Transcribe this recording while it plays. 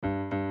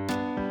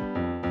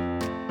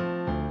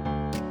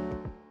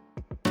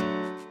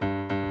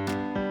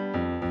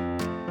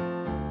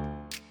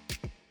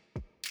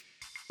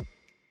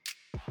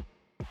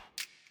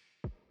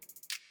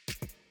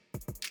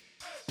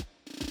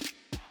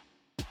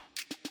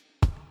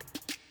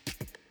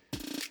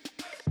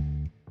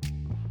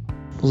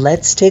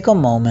let's take a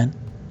moment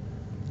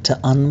to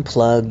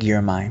unplug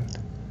your mind.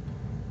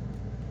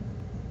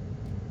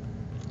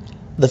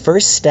 The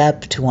first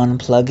step to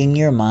unplugging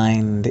your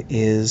mind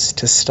is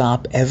to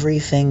stop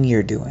everything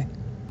you're doing.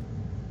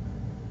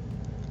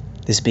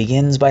 This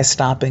begins by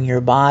stopping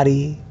your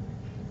body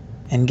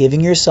and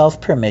giving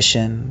yourself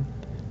permission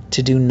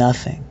to do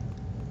nothing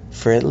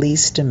for at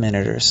least a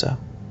minute or so.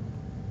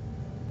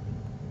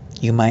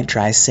 You might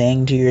try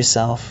saying to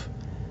yourself,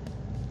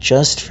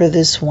 just for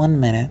this 1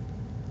 minute,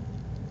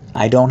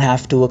 I don't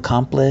have to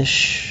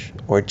accomplish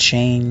or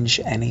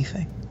change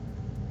anything.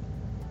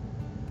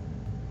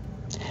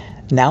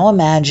 Now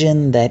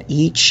imagine that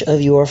each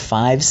of your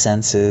 5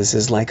 senses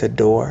is like a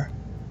door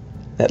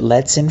that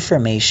lets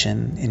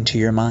information into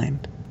your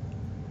mind.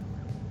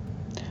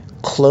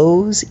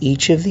 Close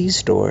each of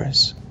these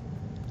doors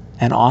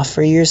and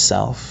offer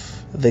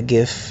yourself the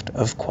gift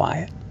of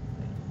quiet.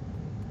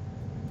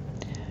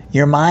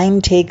 Your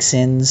mind takes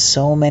in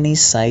so many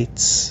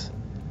sights,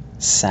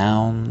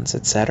 sounds,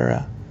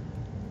 etc.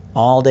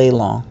 all day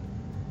long.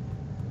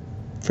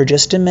 For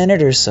just a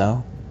minute or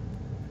so,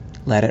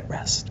 let it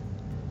rest.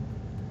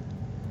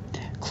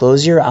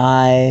 Close your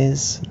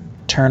eyes,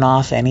 turn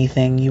off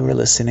anything you were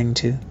listening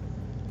to.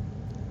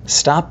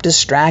 Stop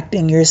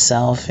distracting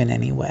yourself in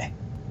any way.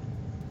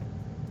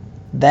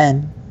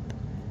 Then,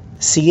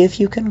 see if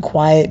you can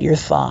quiet your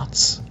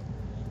thoughts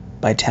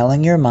by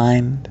telling your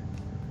mind,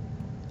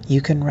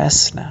 you can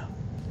rest now.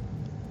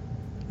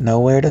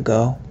 Nowhere to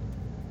go,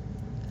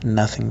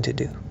 nothing to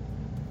do.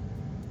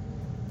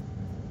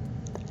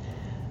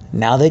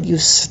 Now that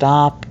you've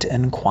stopped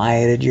and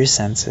quieted your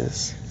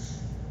senses,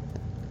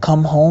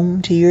 come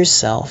home to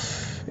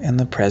yourself in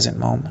the present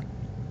moment.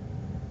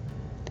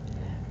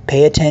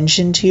 Pay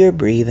attention to your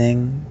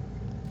breathing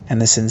and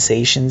the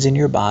sensations in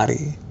your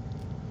body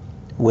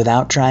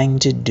without trying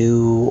to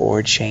do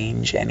or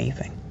change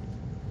anything.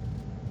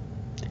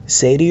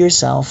 Say to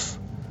yourself,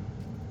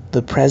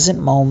 the present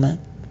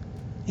moment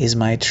is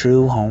my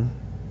true home,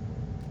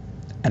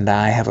 and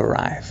I have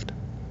arrived.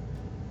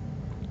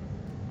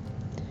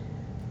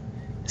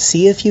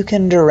 See if you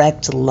can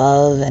direct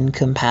love and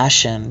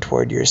compassion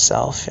toward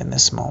yourself in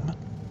this moment.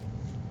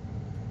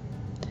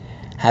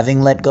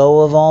 Having let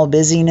go of all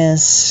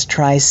busyness,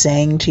 try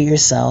saying to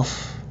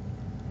yourself,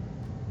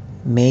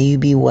 may you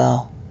be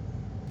well,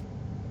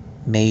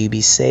 may you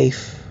be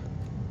safe,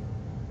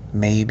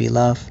 may you be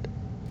loved.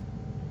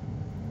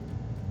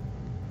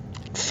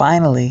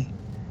 Finally,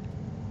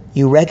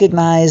 you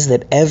recognize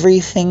that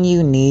everything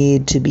you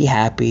need to be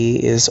happy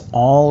is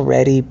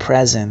already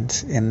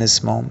present in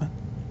this moment.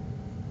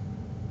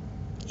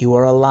 You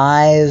are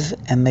alive,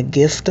 and the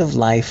gift of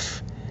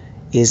life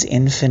is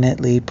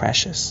infinitely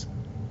precious.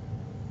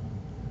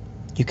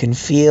 You can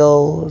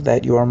feel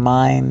that your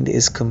mind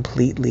is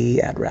completely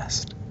at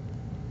rest.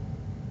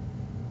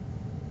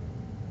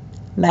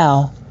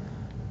 Now,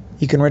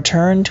 you can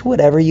return to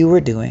whatever you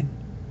were doing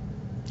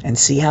and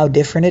see how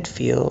different it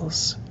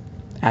feels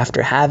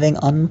after having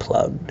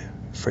unplugged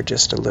for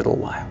just a little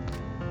while.